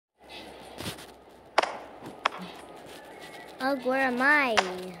Ugh, where am I?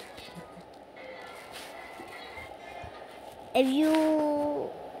 If you...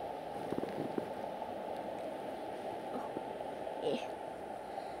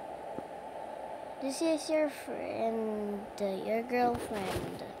 This is your friend, your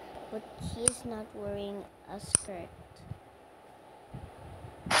girlfriend, but she's not wearing a skirt.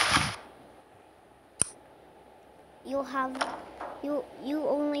 You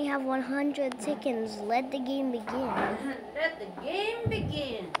only have 100 seconds. Let the game begin. Let the game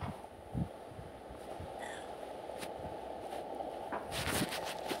begin.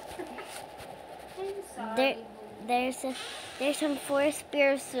 There's some 4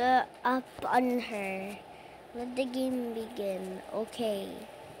 spears up on her. Let the game begin. Okay.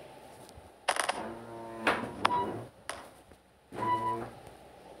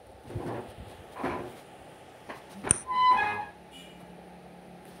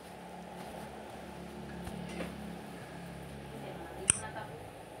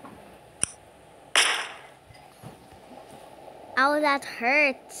 Ow, that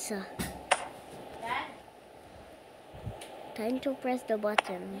hurts. Time to press the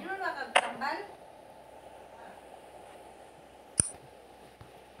button.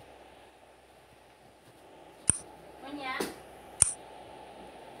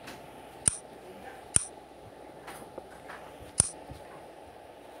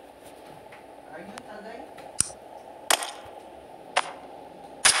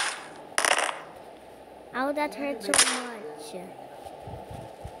 Ow, that hurts so much.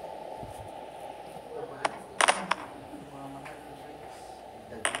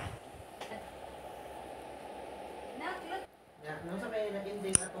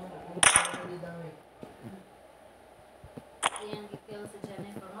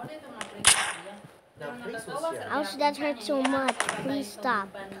 Ouch, that hurts so much. Please stop.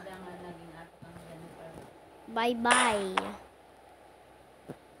 Bye-bye.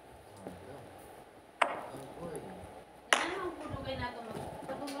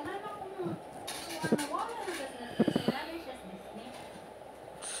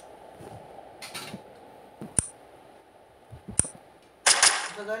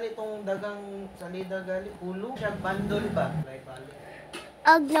 Gali itong dagang salida gali ulo siya bandol ba?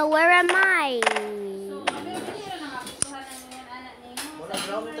 Ugh, now where am I?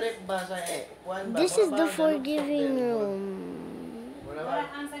 This is the forgiving room.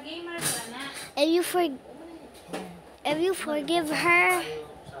 If you forgive her,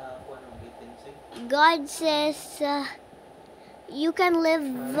 God says you can live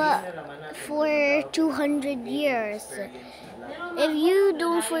for 200 years. If you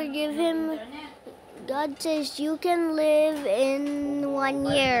don't forgive him, God says you can live in 1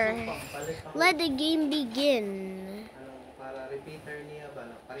 year. Let the game begin.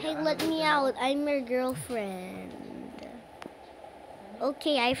 Hey, let me out. I'm your girlfriend.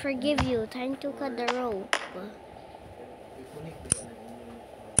 Okay, I forgive you. Time to cut the rope.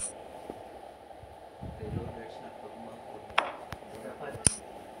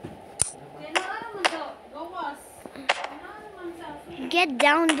 Get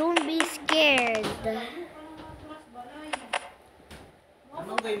down, don't be scared.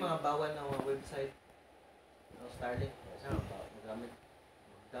 Anong kayo mga bawal ng website? Starlink?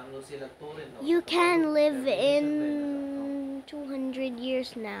 Download sila torrent. You can live in 200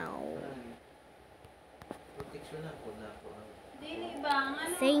 years now.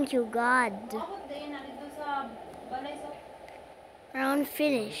 Thank you, God. Round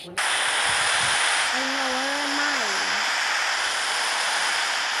finished. I know, where am I?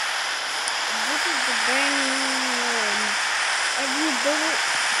 This is the burning room. If you don't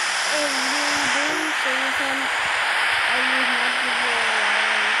save him, I will not give you a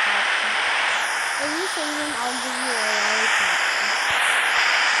lollipop. If you save him, I'll give you a lollipop.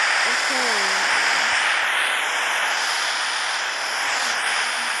 Okay.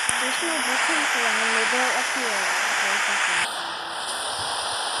 There's no buttons around, they don't appear.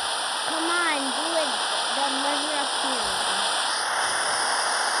 Come on, do it. They'll never appear.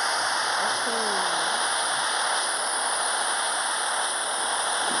 Okay.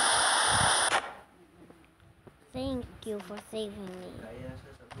 Thank you for saving me.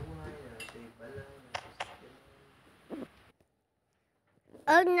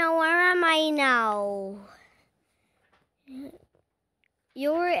 Oh no, where am I now?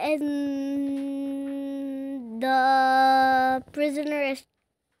 You're in the prisoner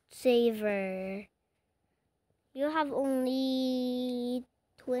saver. You have only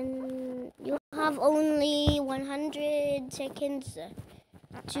 100 seconds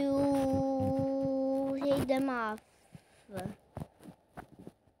to take them off.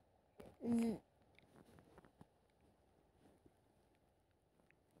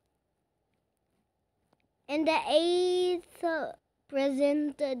 In the 8th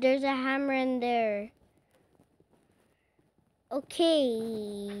present, there's a hammer in there.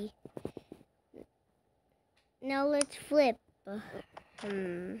 Okay. Now let's flip. I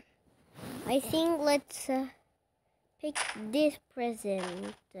think let's pick this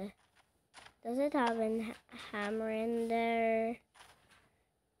present. Does it have a hammer in there?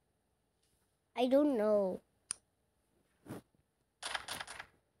 I don't know.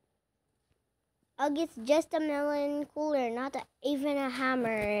 Ugh, it's just a melon cooler, not even a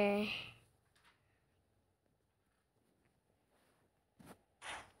hammer.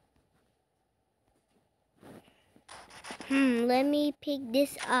 Let me pick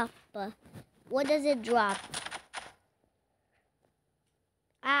this up. What does it drop?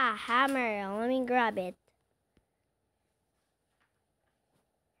 Ah, hammer. Let me grab it.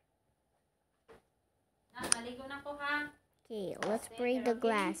 Maligo na ko ha. Okay, let's break the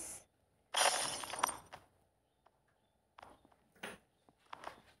glass.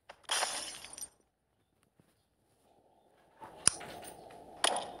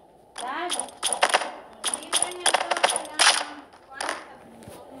 Dad, hindi pa niya to.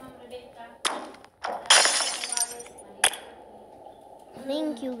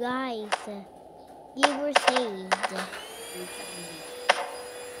 Thank you guys. You were saved.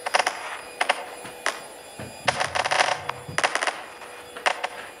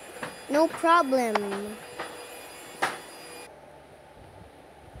 No problem.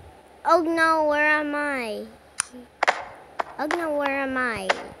 Oh no, where am I? Oh no, where am I?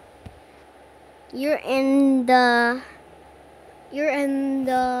 You're in the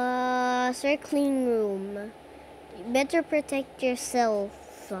circling room. You better protect yourself.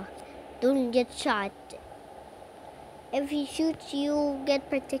 Don't get shot. If he shoots, you'll get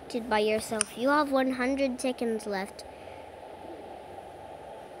protected by yourself. You have 100 seconds left.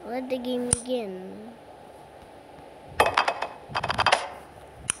 Let the game begin.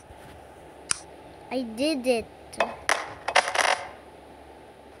 I did it.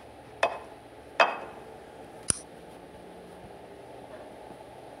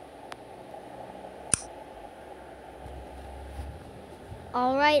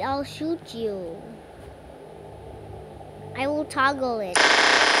 Alright, I'll shoot you. I will toggle it.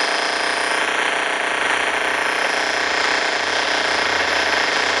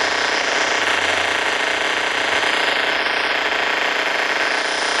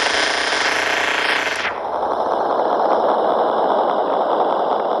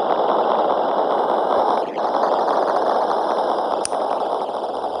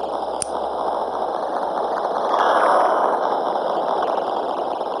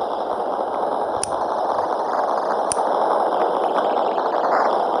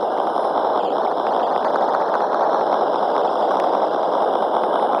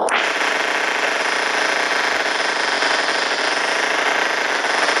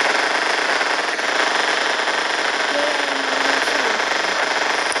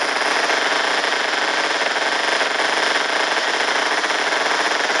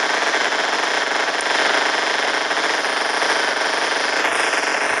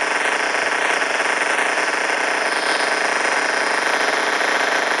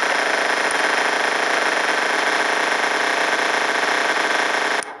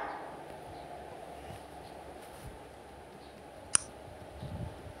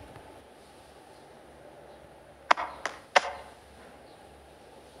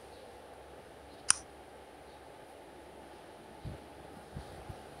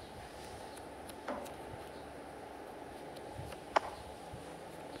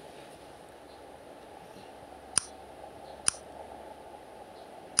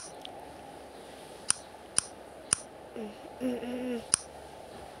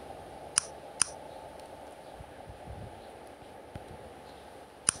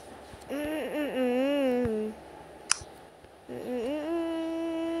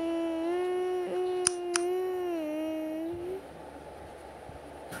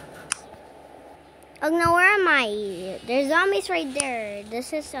 Oh no, where am I? There's zombies right there.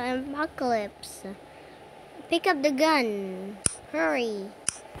 This is an apocalypse. Pick up the gun. Hurry.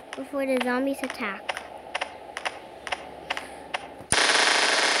 Before the zombies attack.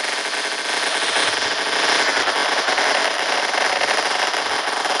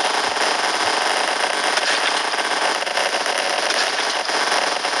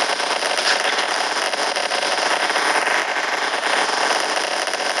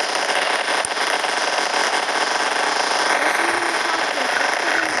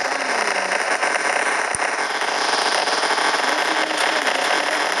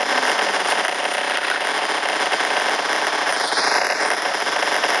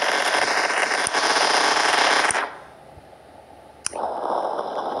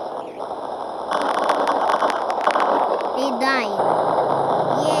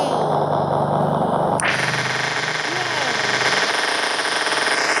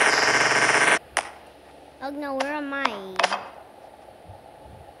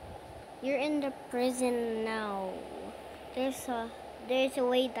 there's a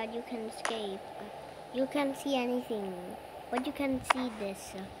way that you can escape. You can't see anything, but you can see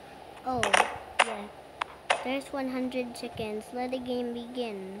this. Oh, yeah. There's 100 seconds. Let the game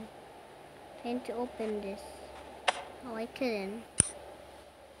begin. Trying to open this. Oh, I couldn't.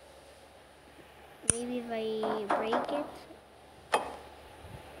 Maybe if I break it.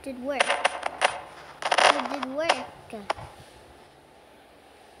 Did work. It did work.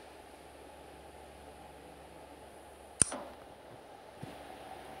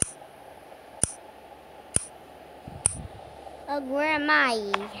 Where am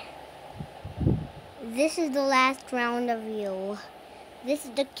I? This is the last round of you. This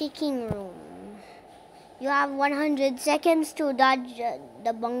is the kicking room. You have 100 seconds to dodge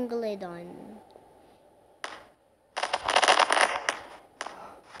the bungaladon.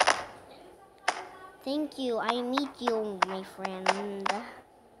 Thank you. I meet you, my friend.